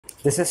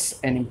This is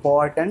an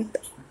important,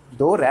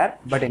 though rare,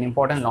 but an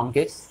important long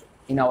case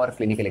in our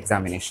clinical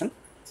examination.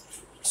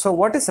 So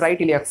what is right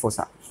iliac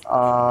fossa?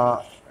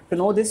 To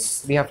know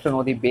this, we have to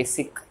know the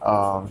basic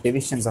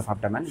divisions of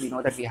abdomen. We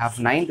know that we have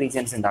 9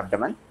 regions in the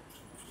abdomen.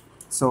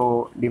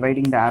 So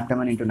dividing the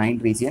abdomen into 9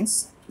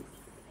 regions,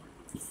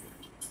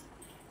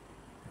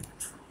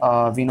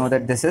 we know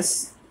that this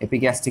is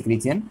epigastric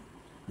region,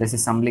 this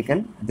is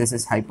umbilical, this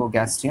is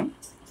hypogastrium,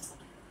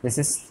 this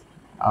is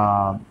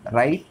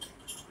right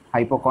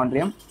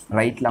hypochondrium,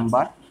 right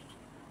lumbar,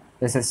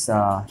 this is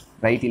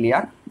right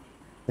iliac,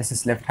 this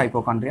is left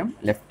hypochondrium,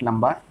 left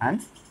lumbar,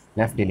 and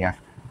left iliac.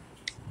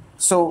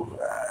 So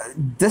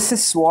this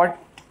is what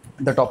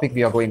the topic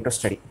we are going to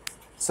study.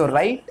 So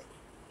right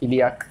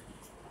iliac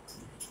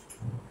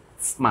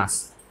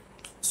mass.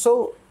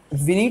 So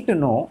we need to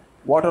know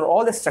what are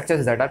all the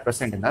structures that are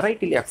present in the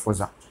right iliac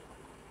fossa.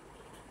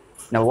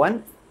 Now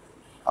one,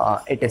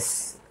 it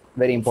is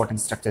very important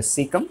structure,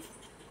 cecum.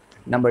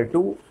 Number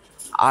 2,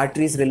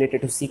 arteries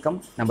related to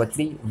cecum. Number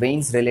 3,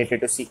 veins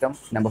related to cecum.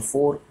 Number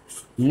 4,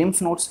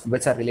 lymph nodes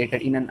which are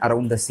related in and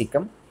around the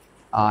cecum.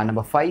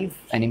 Number 5,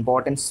 an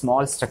important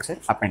small structure,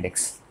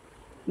 appendix.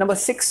 Number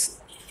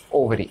 6,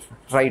 ovary,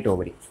 right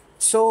ovary.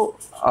 So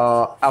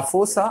a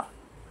fossa,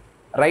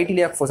 right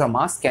iliac fossa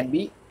mass can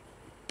be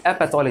a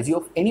pathology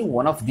of any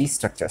one of these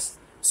structures.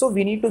 So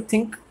we need to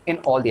think in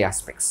all the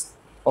aspects,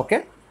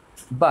 okay?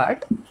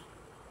 But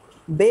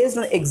based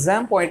on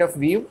exam point of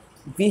view,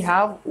 we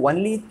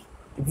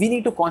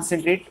need to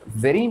concentrate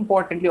very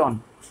importantly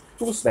on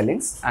 2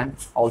 swellings and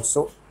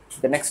also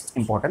the next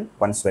important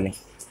 1 swelling.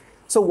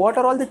 So what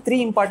are all the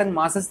 3 important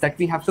masses that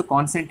we have to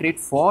concentrate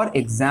for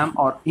exam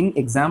or in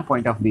exam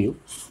point of view?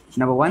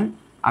 Number 1,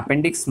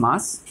 appendix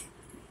mass.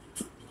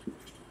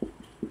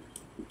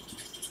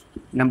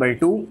 Number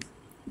 2,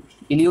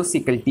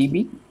 ileocecal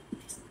TB.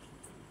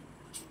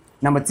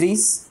 Number 3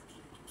 is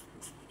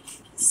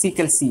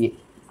cecal CA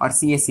or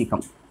CA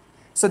cecum.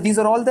 So these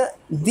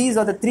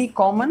are the 3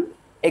 common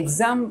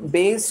exam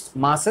based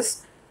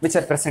masses which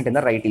are present in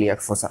the right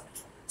iliac fossa.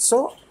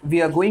 So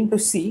we are going to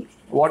see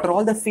what are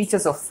all the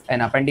features of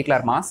an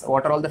appendicular mass,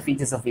 what are all the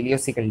features of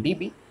ileocecal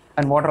TB,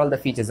 and what are all the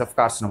features of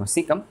carcinoma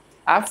cecum.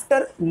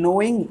 After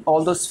knowing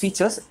all those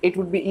features, it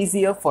would be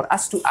easier for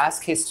us to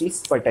ask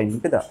histories pertaining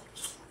to that.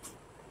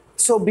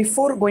 So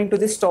before going to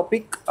this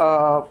topic,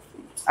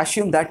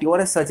 assume that you are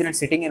a surgeon and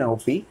sitting in an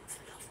OP.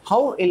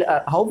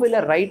 How will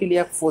a right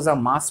iliac fossa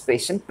mass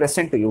patient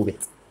present to you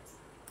with?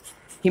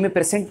 He may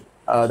present,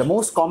 the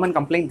most common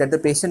complaint that the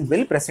patient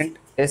will present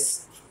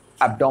is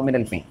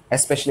abdominal pain,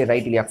 especially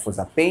right iliac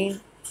fossa pain,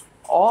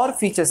 or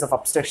features of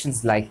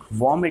obstructions like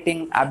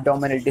vomiting,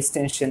 abdominal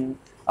distension,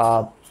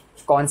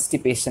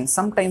 constipation,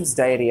 sometimes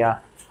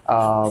diarrhea,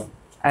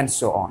 and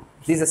so on.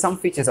 These are some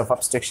features of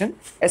obstruction,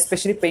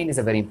 especially pain is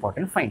a very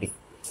important finding.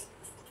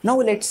 Now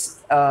let's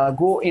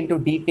go into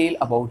detail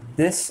about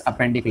this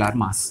appendicular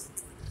mass.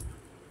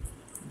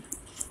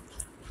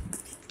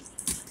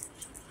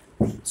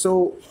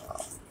 So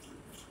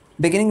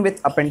beginning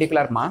with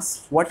appendicular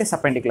mass, what is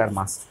appendicular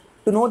mass?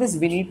 To know this,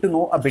 we need to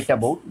know a bit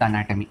about the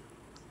anatomy.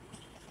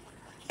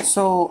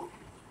 So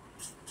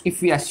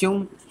if we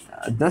assume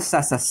this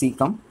as a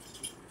cecum,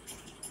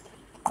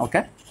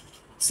 okay,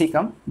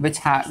 cecum which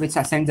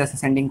ascends as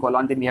ascending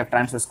colon, then we have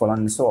transverse colon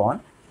and so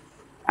on,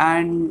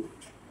 and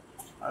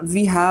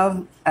we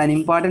have an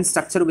important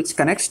structure which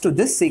connects to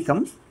this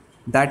cecum,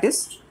 that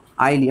is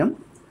ileum,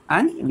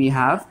 and we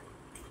have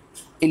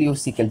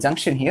ileocecal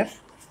junction here,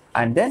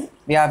 and then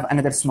we have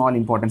another small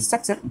important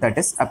structure, that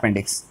is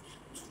appendix.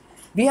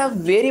 We have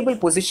variable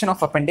position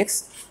of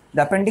appendix.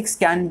 The appendix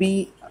can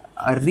be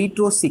a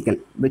retrocecal,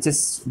 which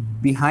is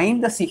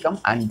behind the cecum,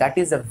 and that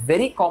is a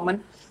very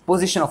common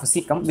position of a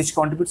cecum, which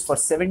contributes for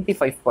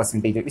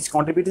 75%, which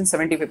contributes in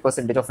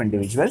 75% of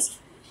individuals.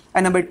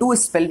 And number 2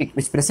 is pelvic,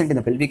 which present in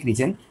the pelvic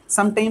region.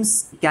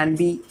 Sometimes can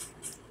be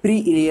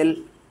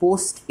pre-ileal,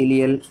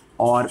 post-ileal,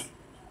 or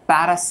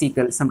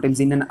paracecal, sometimes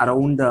in and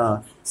around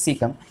the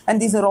cecum.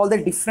 And these are all the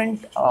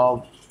different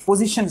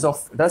positions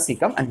of the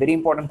cecum. And very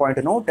important point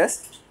to note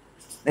is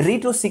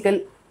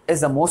retrocecal is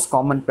the most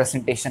common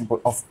presentation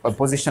of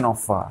position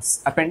of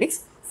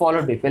appendix,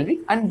 followed by pelvic,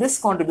 and this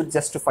contributes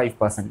just to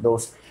 5%.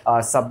 Those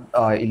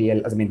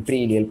sub-ileal,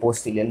 pre-ileal,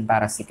 post-ileal,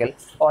 paracecal,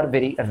 or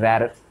very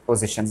rare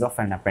positions of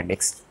an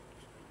appendix.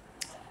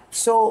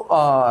 So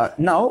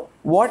now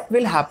what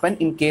will happen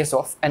in case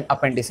of an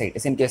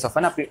appendicitis, in case of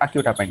an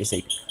acute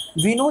appendicitis?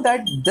 We know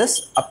that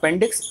this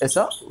appendix is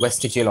a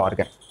vestigial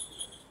organ.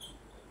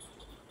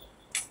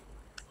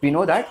 We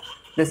know that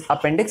this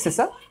appendix is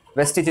a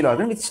vestigial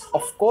organ, which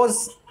of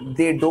course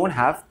they don't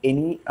have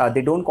any,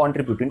 they don't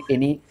contribute in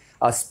any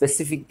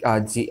specific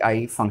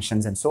GI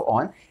functions and so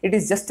on. It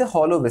is just a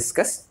hollow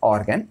viscous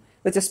organ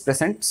which is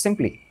present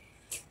simply.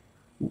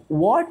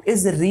 What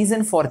is the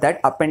reason for that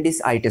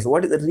appendicitis?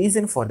 What is the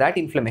reason for that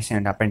inflammation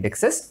in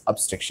appendix? Is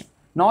obstruction.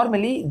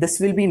 Normally this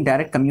will be in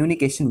direct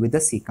communication with the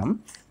cecum,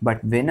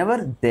 but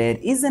whenever there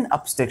is an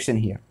obstruction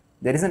here,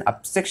 there is an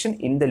obstruction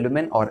in the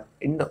lumen or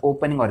in the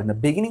opening or in the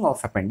beginning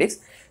of appendix,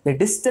 the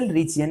distal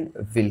region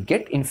will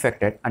get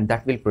infected and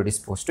that will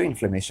predispose to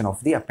inflammation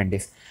of the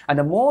appendix. And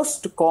the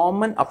most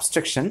common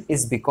obstruction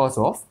is because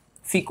of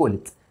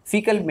fecalith,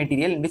 fecal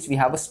material in which we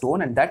have a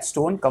stone, and that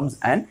stone comes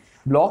and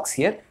blocks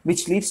here,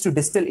 which leads to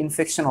distal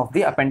infection of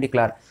the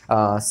appendicular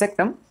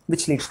septum,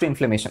 which leads to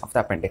inflammation of the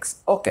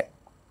appendix. Okay.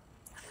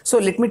 So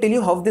let me tell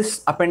you how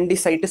this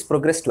appendicitis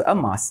progresses to a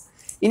mass.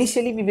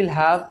 Initially, we will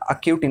have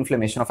acute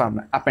inflammation of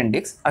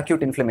appendix,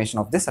 acute inflammation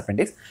of this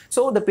appendix.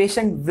 So the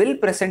patient will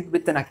present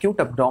with an acute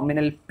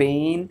abdominal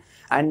pain,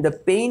 and the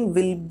pain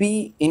will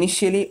be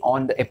initially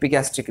on the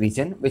epigastric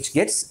region, which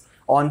gets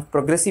on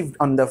progressive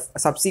on the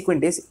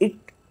subsequent days. It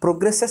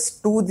progresses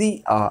to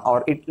the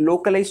or it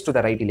localized to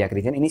the right iliac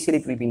region. Initially,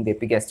 it will be in the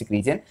epigastric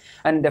region,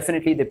 and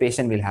definitely the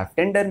patient will have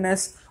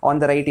tenderness on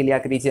the right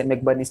iliac region,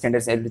 McBurney's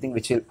tenderness, everything,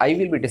 which I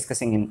will be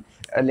discussing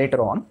in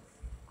later on.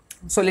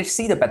 So let's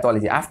see the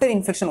pathology. After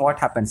infection, what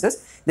happens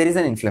is there is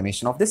an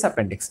inflammation of this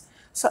appendix.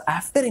 So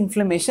after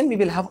inflammation, we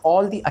will have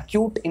all the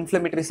acute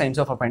inflammatory signs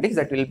of appendix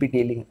that we will be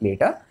dealing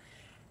later.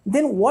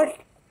 Then what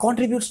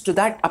contributes to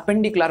that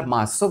appendicular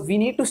mass? So we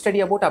need to study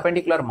about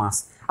appendicular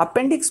mass.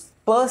 Appendix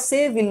per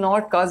se will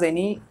not cause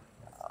any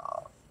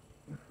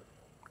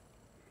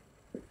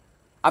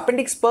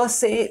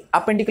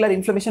appendicular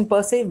inflammation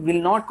per se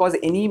will not cause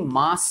any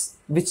mass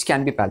which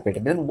can be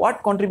palpated. Then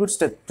what contributes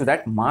to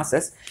that mass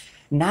is,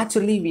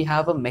 naturally we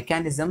have a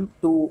mechanism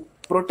to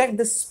protect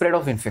the spread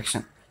of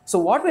infection. So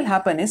what will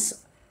happen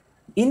is,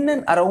 in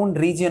and around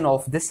region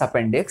of this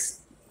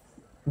appendix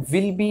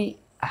will be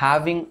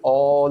having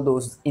all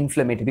those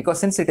inflammatory, because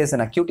since it is an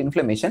acute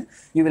inflammation,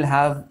 you will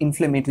have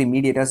inflammatory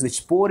mediators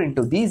which pour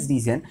into these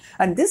region,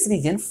 and this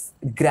region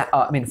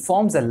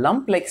forms a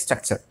lump-like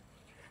structure.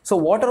 So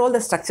what are all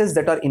the structures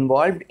that are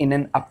involved in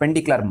an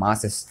appendicular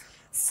masses?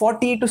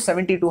 40 to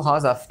 72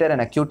 hours after an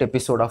acute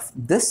episode of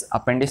this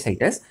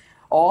appendicitis,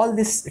 all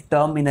this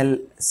terminal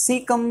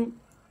cecum,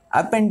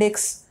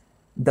 appendix,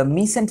 the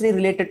mesentery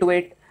related to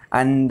it,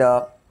 and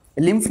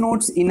lymph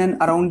nodes in and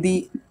around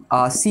the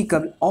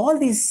cecum, all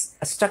these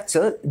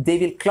structures, they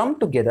will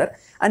clump together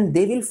and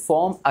they will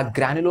form a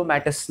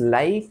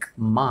granulomatous-like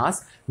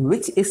mass,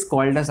 which is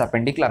called as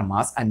appendicular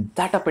mass, and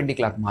that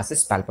appendicular mass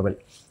is palpable.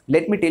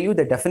 Let me tell you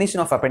the definition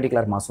of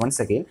appendicular mass once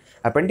again.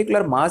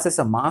 Appendicular mass is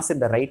a mass in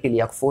the right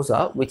iliac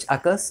fossa which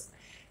occurs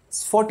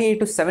 48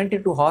 to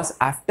 72 hours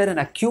after an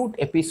acute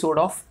episode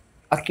of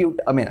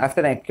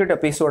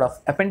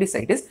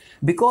appendicitis,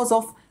 because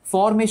of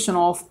formation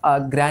of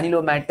a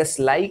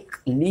granulomatous-like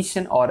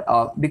lesion,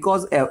 or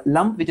because a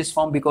lump which is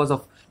formed because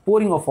of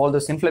pouring of all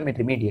those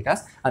inflammatory mediators.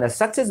 And the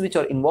structures which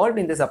are involved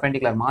in this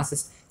appendicular mass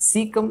is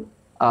cecum,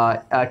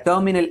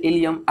 terminal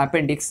ileum,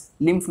 appendix,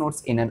 lymph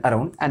nodes in and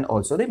around, and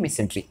also the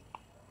mesentery.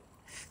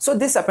 So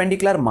this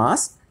appendicular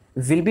mass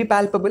will be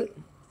palpable.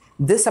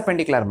 This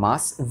appendicular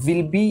mass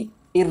will be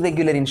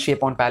irregular in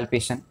shape on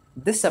palpation.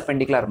 This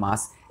appendicular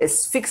mass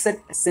is fixed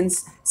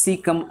since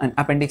cecum and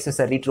appendix is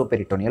a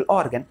retroperitoneal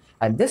organ,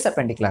 and this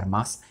appendicular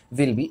mass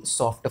will be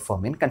soft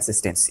firm in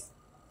consistency.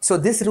 So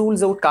this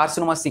rules out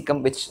carcinoma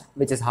cecum,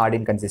 which is hard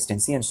in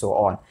consistency, and so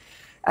on.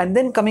 And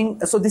then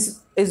so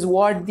this is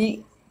what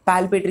the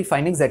palpatory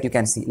findings that you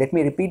can see. Let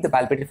me repeat the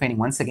palpatory finding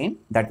once again.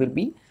 That will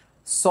be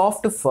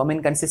soft firm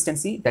in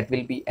consistency. That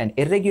will be an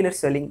irregular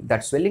swelling.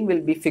 That swelling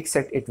will be fixed.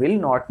 It will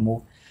not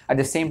move. At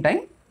the same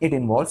time, it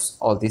involves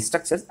all these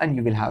structures, and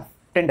you will have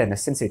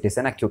tenderness since it is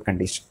an acute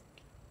condition.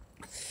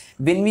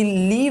 When we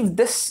leave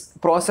this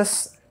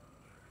process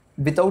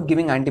without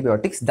giving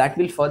antibiotics, that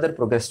will further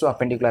progress to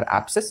appendicular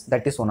abscess.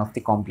 That is one of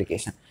the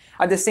complications.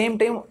 At the same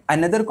time,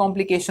 another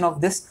complication of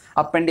this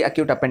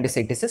acute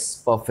appendicitis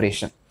is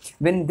perforation.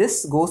 When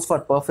this goes for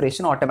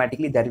perforation,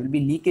 automatically there will be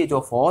leakage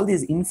of all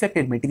these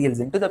infected materials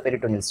into the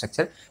peritoneal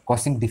structure,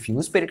 causing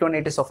diffuse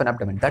peritonitis of an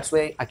abdomen. That's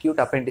why acute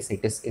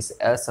appendicitis is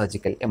a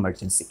surgical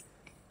emergency.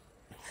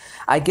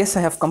 I guess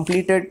I have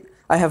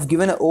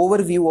given an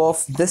overview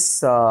of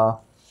this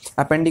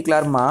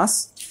appendicular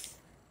mass.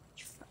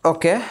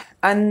 Okay,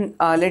 and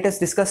let us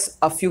discuss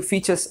a few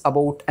features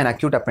about an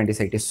acute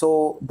appendicitis.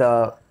 So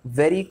the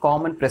very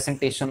common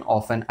presentation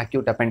of an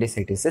acute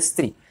appendicitis is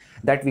 3,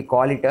 that we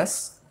call it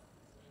as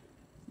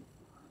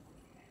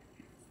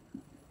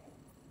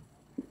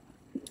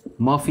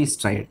Murphy's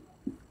triad,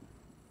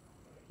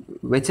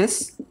 which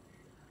is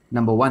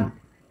number 1,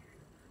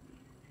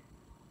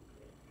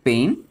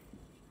 pain,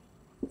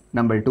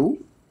 number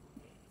 2,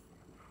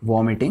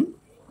 vomiting,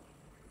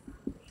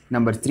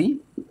 number 3,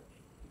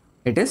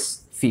 it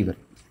is fever.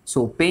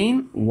 So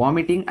pain,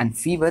 vomiting and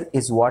fever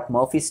is what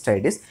Murphy's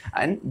triad is,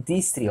 and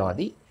these 3 are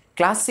the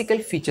classical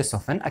features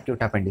of an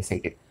acute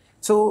appendicitis.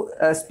 So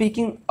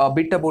speaking a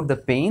bit about the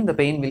pain will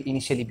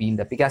initially be in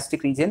the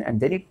epigastric region, and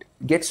then it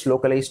gets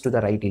localized to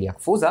the right iliac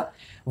fossa.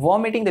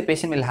 Vomiting, the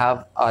patient will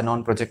have a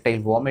non-projectile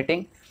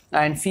vomiting,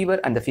 and fever,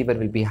 and the fever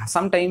will be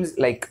sometimes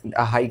like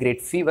a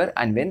high-grade fever,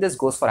 and when this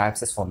goes for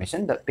abscess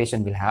formation, the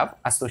patient will have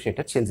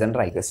associated chills and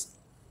rigors.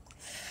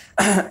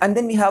 And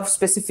then we have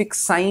specific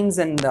signs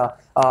and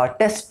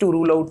tests to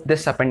rule out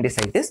this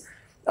appendicitis.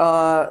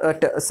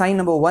 sign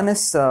number 1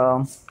 is,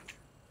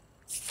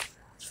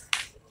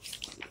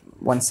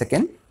 one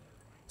second.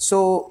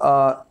 So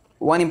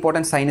one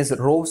important sign is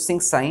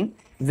Rosing sign,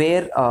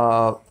 where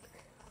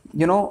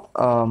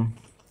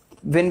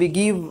when we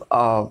give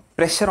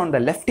pressure on the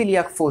left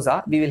iliac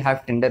fossa, we will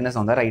have tenderness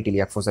on the right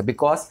iliac fossa,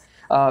 because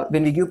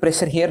when we give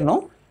pressure here,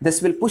 this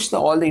will push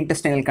all the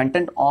intestinal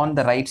content on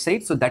the right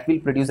side, so that will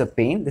produce a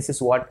pain. This is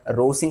what a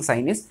Rosing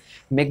sign is.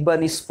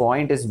 McBurney's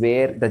point is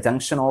where the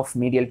junction of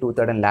medial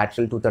two-third and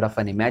lateral two-third of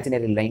an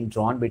imaginary line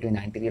drawn between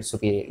anterior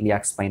superior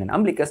iliac spine and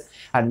umbilicus.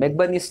 And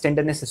McBurney's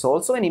tenderness is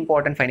also an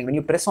important finding. When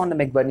you press on the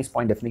McBurney's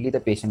point, definitely the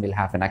patient will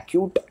have an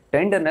acute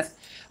tenderness.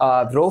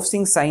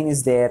 Rosing sign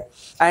is there,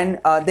 and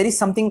there is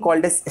something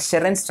called as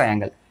Sharon's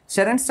triangle.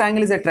 Sharon's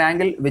triangle is a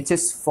triangle which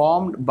is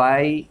formed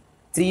by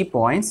 3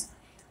 points.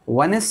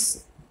 One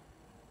is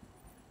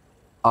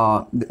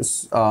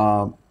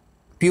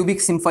pubic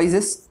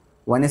symphysis,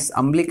 one is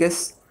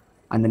umbilicus,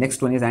 and the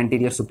next one is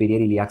anterior superior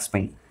iliac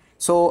spine.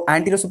 So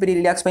anterior superior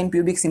iliac spine,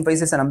 pubic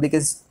symphysis, and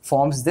umbilicus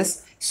forms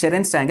this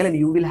Sharon's triangle, and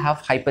you will have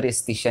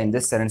hyperesthesia in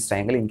this Sharon's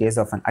triangle in case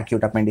of an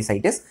acute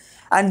appendicitis.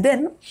 And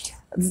then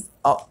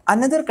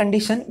another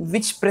condition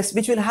which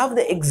will have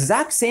the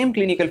exact same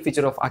clinical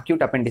feature of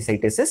acute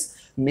appendicitis is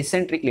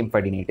mesenteric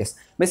lymphadenitis.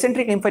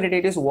 Mesenteric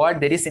lymphadenitis, what?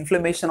 There is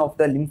inflammation of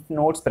the lymph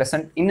nodes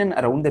present in and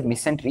around the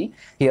mesentery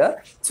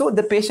here. So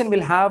the patient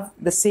will have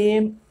the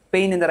same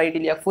pain in the right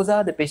iliac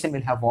fossa, the patient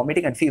will have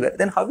vomiting and fever.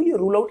 Then how will you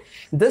rule out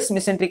this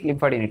mesenteric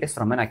lymphadenitis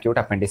from an acute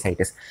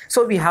appendicitis?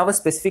 So we have a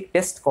specific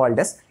test called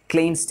as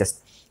Klein's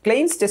test.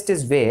 Klein's test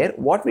is where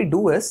what we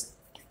do is,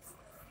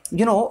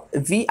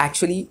 we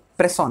actually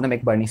press on the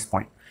McBurney's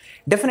point.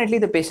 Definitely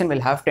the patient will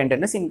have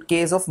tenderness in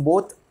case of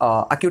both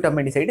acute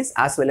appendicitis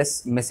as well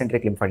as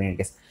mesenteric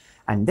lymphadenitis.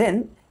 And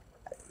then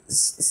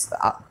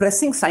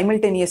pressing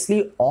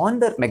simultaneously on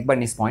the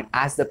McBurney's point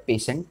as the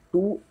patient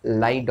to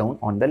lie down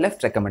on the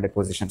left recommended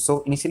position.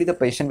 So initially the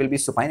patient will be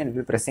supine and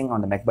will be pressing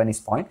on the McBurney's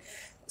point,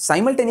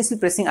 simultaneously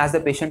pressing as the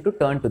patient to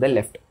turn to the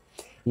left.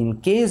 In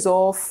case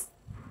of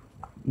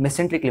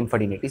mesenteric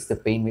lymphadenitis, the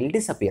pain will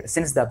disappear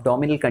since the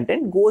abdominal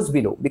content goes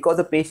below. Because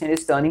the patient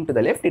is turning to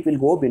the left, it will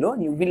go below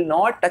and you will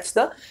not touch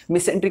the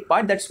mesenteric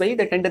part. That's why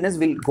the tenderness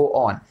will go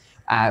on.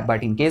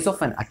 But in case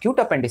of an acute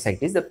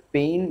appendicitis, the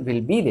pain will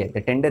be there.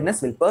 The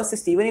tenderness will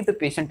persist even if the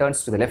patient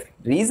turns to the left.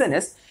 Reason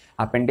is,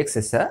 appendix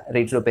is a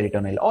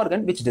retroperitoneal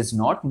organ which does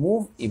not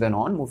move even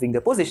on moving the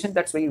position.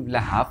 That's why you will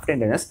have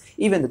tenderness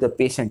even though the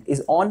patient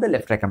is on the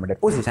left recommended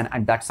position,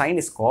 and that sign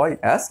is called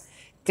as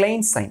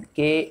Klein's sign,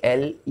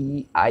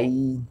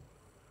 K-L-E-I-N,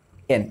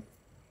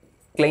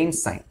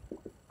 Klein's sign.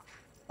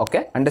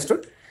 Okay,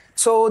 understood?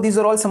 So these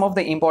are all some of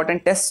the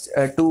important tests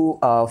to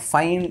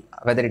find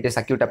whether it is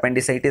acute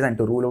appendicitis and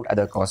to rule out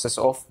other causes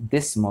of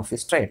this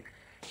Murphy's triad.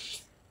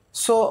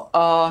 So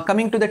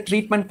coming to the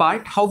treatment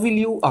part, how will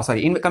you,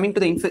 coming to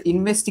the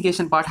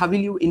investigation part, how will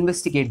you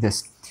investigate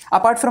this?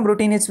 Apart from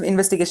routine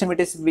investigation,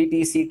 which is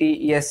VT, CT,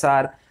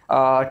 ESR,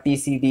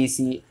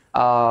 TCDC,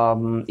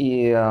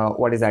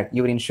 what is that,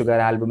 urine sugar,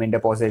 albumin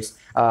deposits,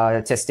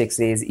 chest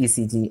x-rays,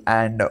 ECG,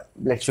 and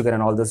blood sugar,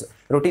 and all those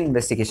routine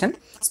investigation.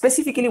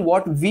 Specifically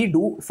what we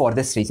do for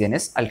this region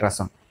is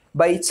ultrasound.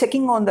 By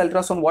checking on the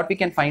ultrasound, what we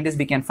can find is,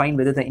 we can find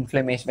whether the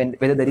inflammation,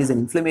 whether there is an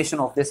inflammation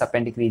of this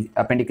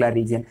appendicular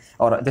region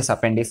or this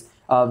appendix,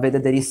 whether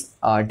there is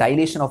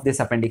dilation of this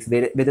appendix,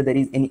 whether there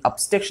is any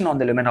obstruction on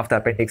the lumen of the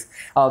appendix,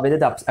 whether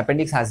the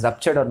appendix has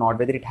ruptured or not,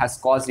 whether it has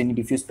caused any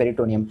diffuse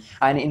peritoneum,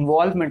 and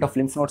involvement of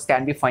lymph nodes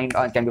can be found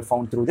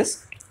through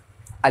this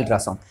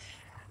ultrasound.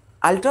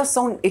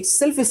 Ultrasound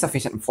itself is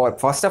sufficient for,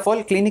 first of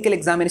all, clinical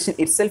examination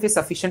itself is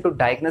sufficient to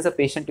diagnose a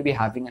patient to be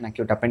having an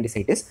acute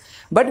appendicitis,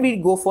 but we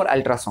go for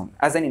ultrasound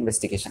as an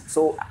investigation.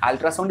 So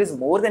ultrasound is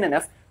more than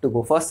enough to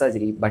go for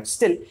surgery, but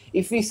still,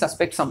 if we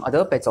suspect some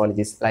other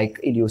pathologies like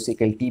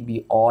ileocecal,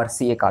 TB, or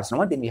CA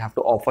carcinoma, then we have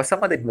to offer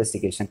some other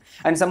investigation.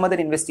 And some other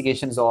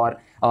investigations are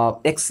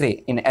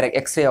X-ray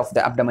of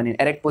the abdomen in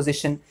erect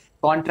position,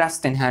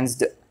 contrast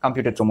enhanced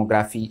computed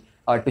tomography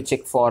to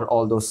check for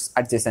all those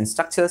adjacent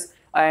structures,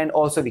 and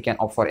also we can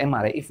opt for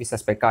MRI if we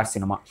suspect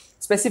carcinoma.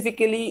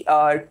 Specifically,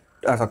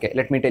 okay,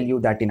 let me tell you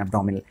that in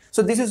abdominal.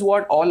 So this is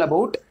what all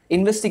about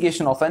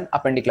investigation of an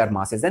appendicular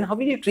mass is. Then how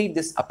will you treat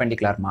this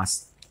appendicular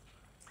mass?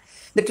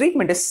 The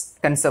treatment is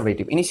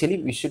conservative.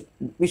 Initially,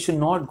 we should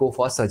not go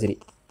for surgery.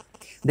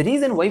 The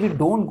reason why we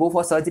don't go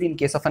for surgery in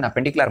case of an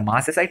appendicular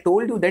mass is, I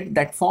told you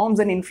that forms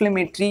an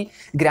inflammatory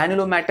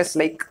granulomatous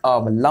like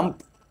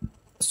lump.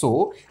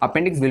 So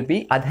appendix will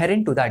be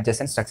adherent to the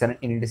adjacent structure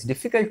and it is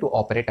difficult to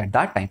operate at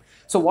that time.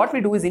 So what we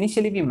do is,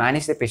 initially we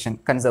manage the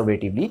patient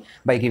conservatively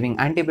by giving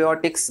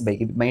antibiotics, by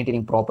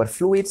maintaining proper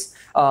fluids,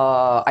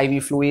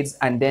 IV fluids,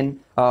 and then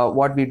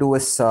what we do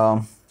is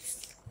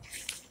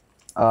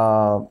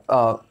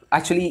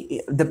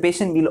actually the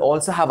patient will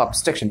also have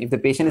obstruction. If the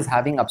patient is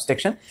having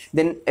obstruction,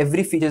 then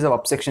every features of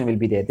obstruction will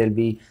be there. There'll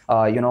be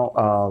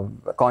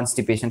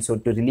constipation. So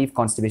to relieve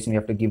constipation, we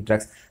have to give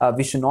drugs.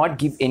 We should not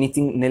give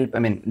anything nil. I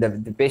mean,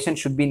 the patient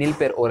should be nil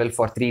per oral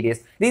for 3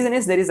 days. Reason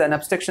is there is an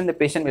obstruction. The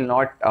patient will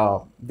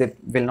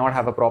not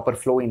have a proper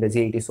flow in the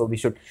JIT. So we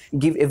should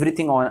give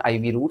everything on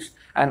IV routes.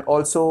 And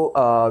also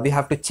we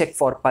have to check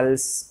for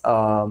pulse.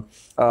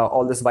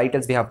 All those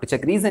vitals we have to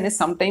check. Reason is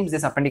sometimes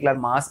this appendicular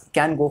mass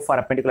can go for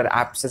appendicular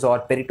abscess or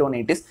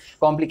peritonitis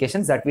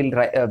complications that will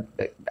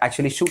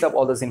actually shoot up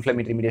all those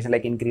inflammatory mediation,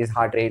 like increase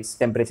heart rates,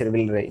 temperature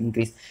will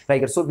increase.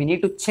 Right? So we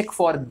need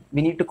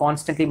to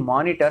constantly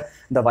monitor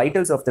the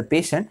vitals of the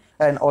patient,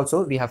 and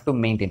also we have to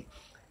maintain.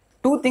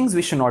 2 things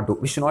we should not do.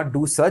 We should not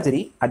do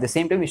surgery. At the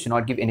same time, we should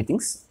not give anything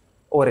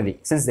orally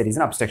since there is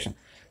an obstruction.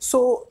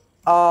 So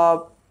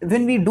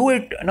when we do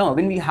it,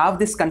 when we have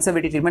this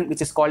conservative treatment,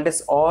 which is called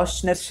as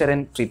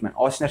Ochsner-Sherren treatment,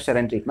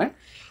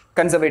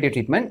 conservative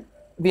treatment,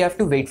 we have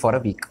to wait for a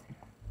week.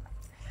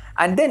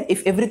 And then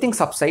if everything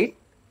subsides,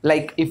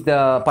 like if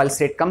the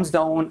pulse rate comes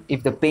down,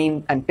 if the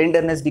pain and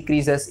tenderness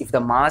decreases, if the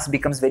mass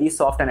becomes very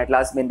soft, and at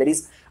last when there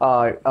is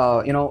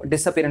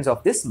disappearance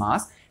of this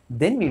mass,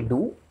 then we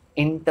do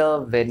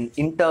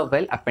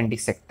interval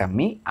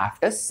appendicectomy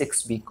after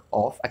 6 weeks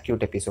of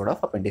acute episode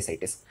of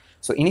appendicitis.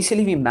 So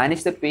initially we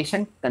manage the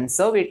patient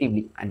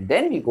conservatively, and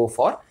then we go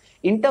for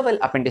interval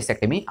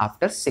appendicectomy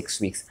after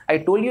 6 weeks. I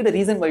told you the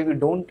reason why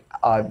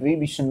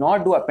we should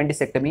not do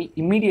appendicectomy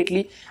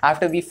immediately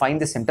after we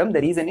find the symptom.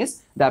 The reason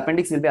is the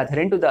appendix will be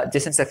adherent to the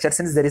adjacent structure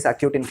since there is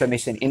acute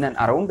inflammation in and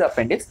around the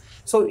appendix.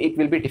 So it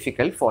will be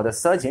difficult for the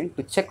surgeon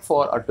to check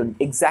for or to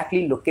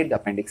exactly locate the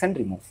appendix and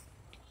remove.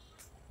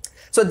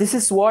 So this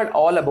is what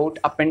all about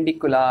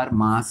appendicular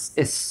mass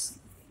is.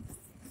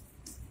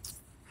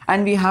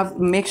 And we have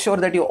make sure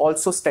that you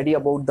also study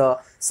about the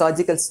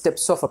surgical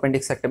steps of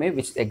appendicectomy,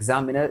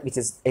 which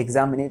is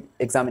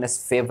examiner's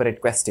favorite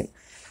question.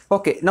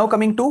 Okay, now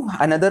coming to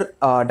another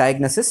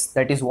diagnosis,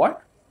 that is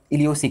what?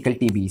 Ileocecal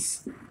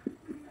TBs.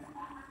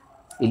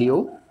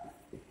 Ileocecal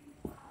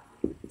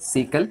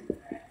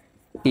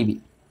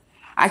TB.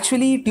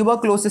 Actually,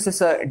 tuberculosis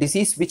is a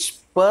disease which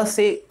per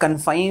se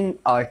confined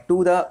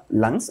to the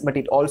lungs, but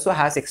it also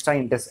has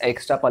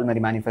extra pulmonary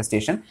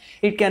manifestation.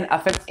 It can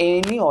affect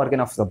any organ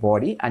of the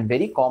body, and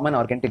very common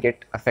organ to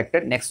get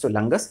affected next to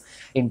lungs,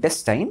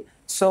 intestine.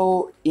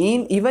 So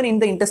even in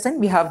the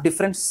intestine, we have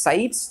different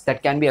sites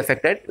that can be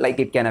affected, like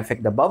it can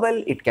affect the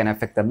bowel, it can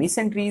affect the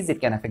mesenteries, it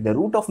can affect the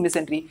root of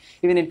mesentery,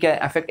 even it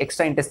can affect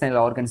extra-intestinal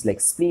organs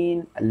like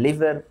spleen,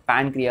 liver,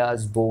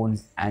 pancreas,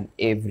 bones, and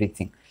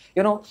everything.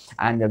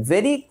 And a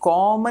very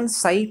common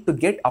site to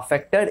get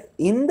affected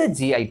in the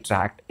GI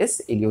tract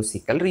is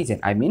ileocecal region.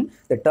 I mean,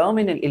 the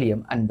terminal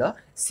ileum and the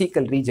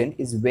cecal region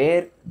is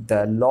where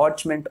the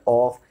lodgement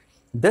of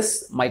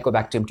this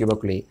Mycobacterium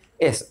tuberculosis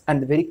is,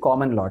 and the very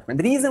common lodgement.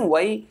 The reason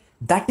why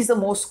that is the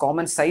most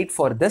common site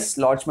for this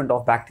lodgement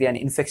of bacteria and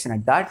infection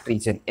at that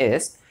region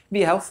is,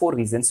 we have 4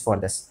 reasons for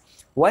this.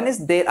 One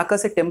is there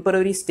occurs a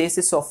temporary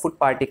stasis of food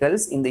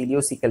particles in the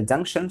ileocecal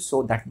junction,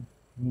 so that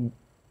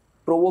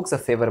provokes a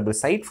favorable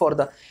site for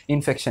the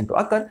infection to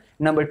occur.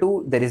 Number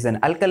 2, there is an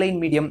alkaline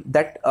medium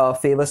that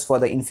favors for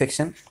the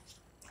infection.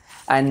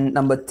 And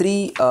number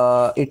 3,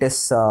 it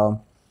is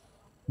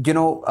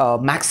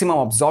maximum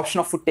absorption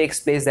of food takes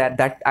place there,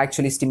 that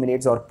actually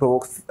stimulates or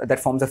provokes,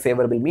 that forms a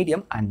favorable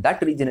medium, and that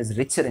region is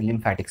richer in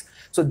lymphatics.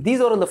 So these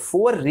are all the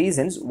 4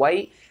 reasons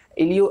why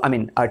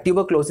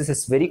tuberculosis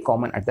is very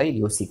common at the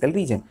ileocecal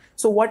region.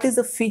 So what is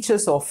the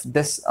features of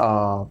this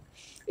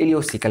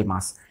ileocecal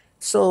mass?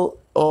 So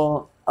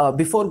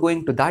before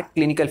going to that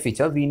clinical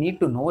feature, we need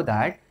to know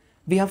that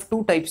we have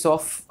 2 types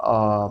of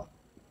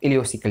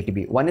ileocecal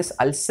TB. One is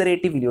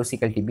ulcerative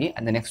ileocecal TB,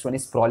 and the next one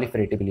is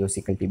proliferative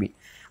ileocecal TB.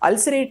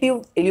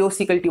 Ulcerative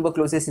ileocecal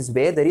tuberculosis is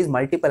where there is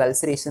multiple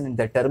ulceration in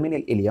the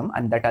terminal ileum,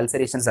 and that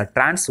ulcerations are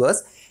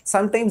transverse.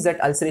 Sometimes that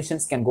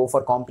ulcerations can go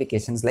for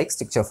complications like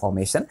stricture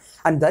formation,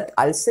 and that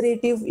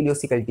ulcerative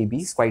ileocecal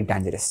TB is quite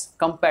dangerous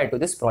compared to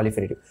this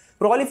proliferative.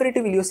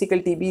 Proliferative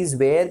ileocecal TB is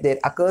where there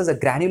occurs a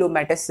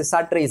granulomatous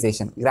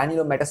cicatrization,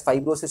 granulomatous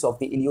fibrosis of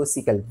the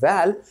ileocecal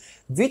valve,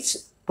 which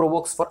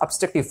provokes for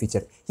obstructive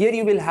feature. Here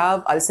you will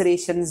have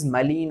ulcerations,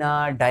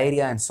 melena,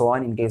 diarrhea, and so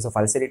on in case of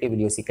ulcerative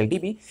ileocecal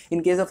TB.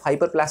 In case of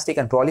hyperplastic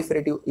and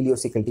proliferative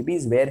ileocecal TB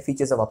is where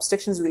features of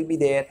obstructions will be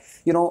there.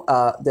 There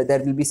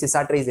will be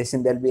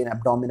cicatrization, there will be an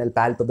abdominal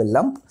palpable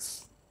lump,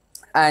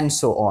 and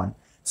so on.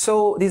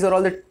 So these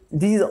are the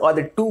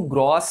 2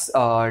 gross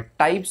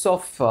types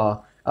of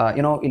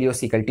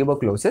ileocecal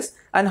tuberculosis.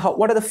 And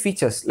what are the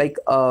features? Like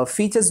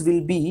features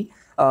will be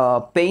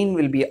pain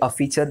will be a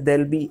feature, there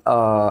will be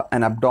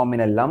an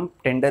abdominal lump,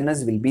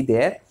 tenderness will be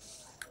there,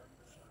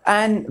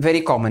 and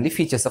very commonly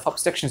features of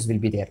obstructions will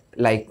be there,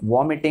 like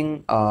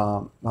vomiting,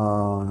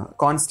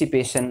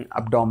 constipation,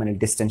 abdominal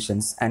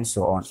distensions, and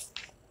so on.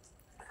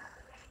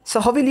 So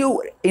how will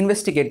you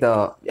investigate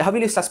how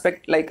will you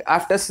suspect, like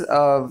after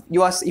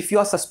if you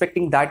are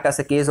suspecting that as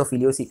a case of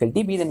ileocecal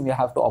TB, then we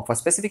have to offer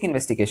specific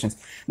investigations.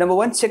 Number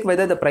one, check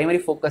whether the primary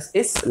focus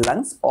is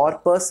lungs or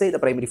per se the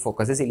primary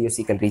focus is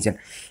ileocecal region.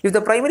 If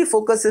the primary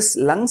focus is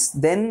lungs,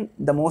 then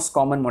the most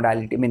common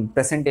modality,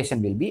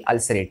 presentation will be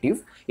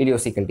ulcerative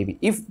ileocecal TB.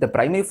 If the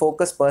primary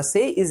focus per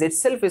se is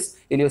itself is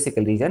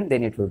ileocecal region,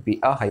 then it would be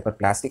a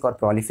hyperplastic or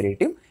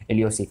proliferative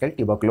ileocecal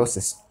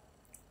tuberculosis.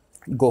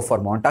 Go for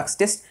Montauk's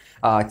test,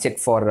 check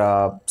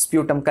for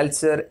sputum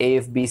culture,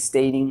 AFB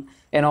staining,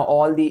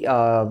 all the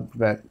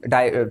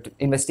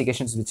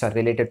investigations which are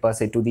related per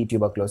se to the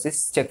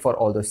tuberculosis. Check for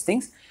all those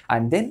things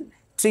and then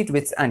treat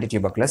with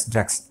antituberculous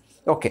drugs.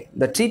 Okay,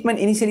 the treatment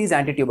initially is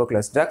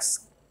antituberculous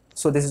drugs.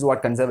 So this is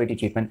what conservative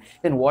treatment.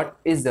 Then what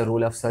is the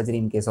role of surgery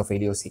in case of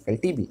ileocecal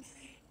TB?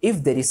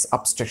 If there is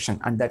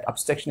obstruction and that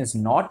obstruction is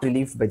not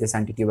relieved by this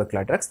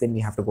antitubercular drugs, then we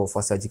have to go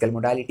for surgical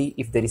modality.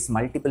 If there is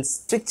multiple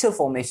stricture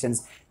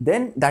formations,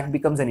 then that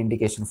becomes an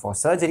indication for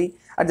surgery.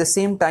 At the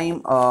same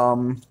time,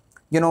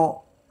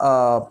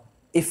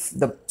 if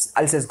the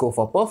ulcers go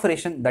for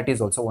perforation, that is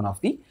also one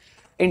of the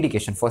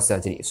indication for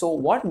surgery. So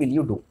what will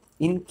you do?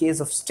 In case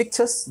of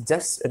strictures,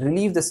 just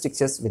relieve the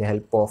strictures with the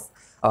help of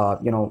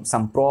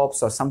some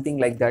props or something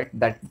like that.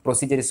 That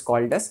procedure is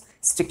called as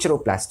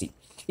stricturoplasty.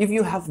 If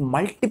you have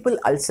multiple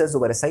ulcers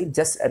over a site,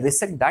 just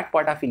resect that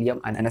part of ileum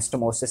and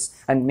anastomosis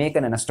and make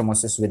an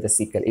anastomosis with the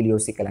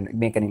ileocecal and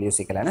make an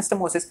ileocecal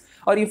anastomosis.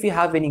 Or if you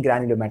have any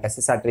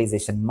granulomatosis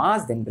arterization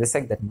mass, then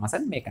resect that mass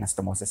and make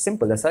anastomosis.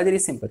 Simple. The surgery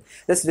is simple.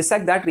 Just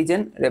resect that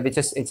region which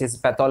is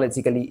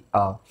pathologically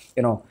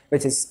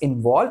which is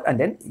involved, and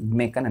then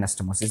make an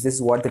anastomosis. This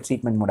is what the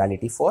treatment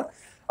modality for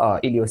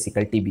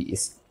ileocecal TB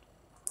is.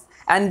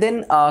 And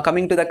then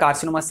coming to the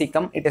carcinoma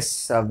cecum, it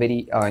is a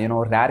very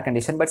rare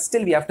condition, but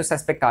still we have to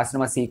suspect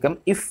carcinoma cecum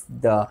if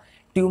the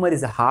tumor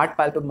is a hard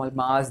palpable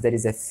mass, there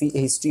is a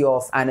history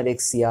of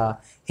anorexia,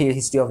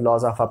 history of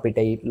loss of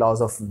appetite, loss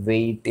of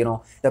weight,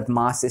 the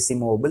mass is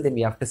immovable, then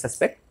we have to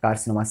suspect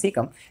carcinoma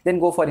cecum. Then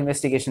go for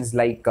investigations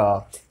like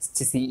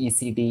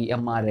CECT,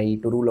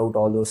 MRI to rule out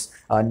all those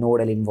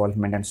nodal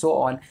involvement and so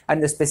on.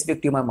 And the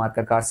specific tumor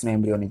marker,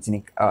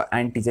 carcinoembryogenic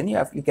antigen,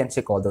 you can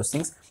check all those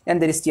things. And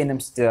there is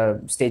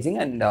TNM staging,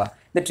 and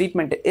the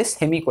treatment is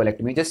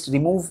hemicolectomy. Just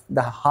remove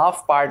the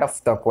half part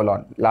of the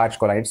colon, large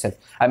colon itself.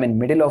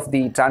 Middle of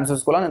the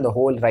transverse colon and the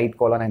whole right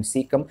colon and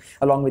cecum,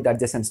 along with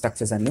adjacent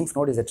structures and lymph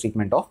node, is a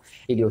treatment of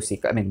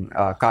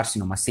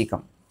carcinoma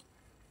cecum.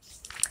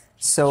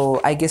 So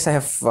I guess I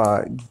have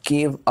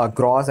gave a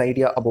gross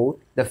idea about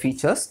the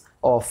features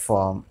of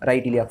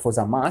right iliac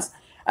fossa mass.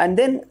 And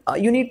then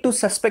you need to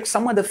suspect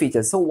some other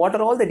features. So what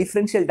are all the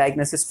differential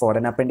diagnoses for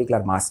an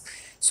appendicular mass?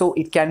 So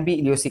it can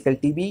be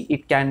ileocecal TB,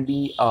 it can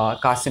be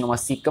carcinoma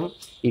cecum,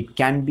 it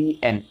can be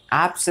an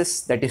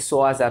abscess, that is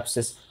psoas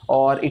abscess,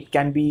 or it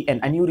can be an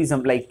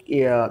aneurysm like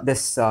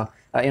this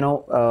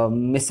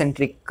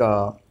mesenteric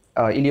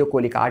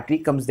ileocholic artery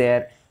comes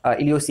there.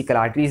 Ileocecal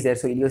artery is there,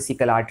 so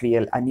ileocecal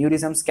arterial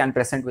aneurysms can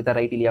present with a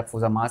right iliac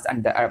fossa mass,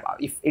 and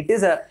if it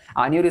is a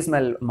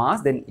aneurysmal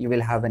mass, then you will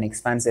have an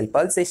expansile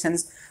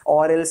pulsations,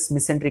 or else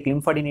mesenteric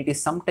lymphadenitis.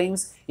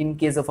 Sometimes in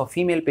case of a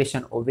female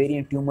patient,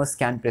 ovarian tumors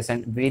can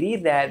present.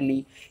 Very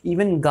rarely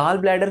even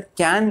gallbladder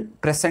can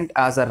present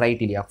as a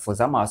right iliac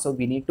fossa mass, so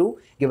we need to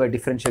give a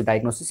differential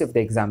diagnosis if the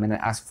examiner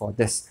asks for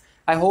this.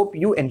 I hope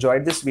you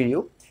enjoyed this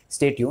video.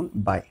 Stay tuned.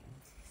 Bye.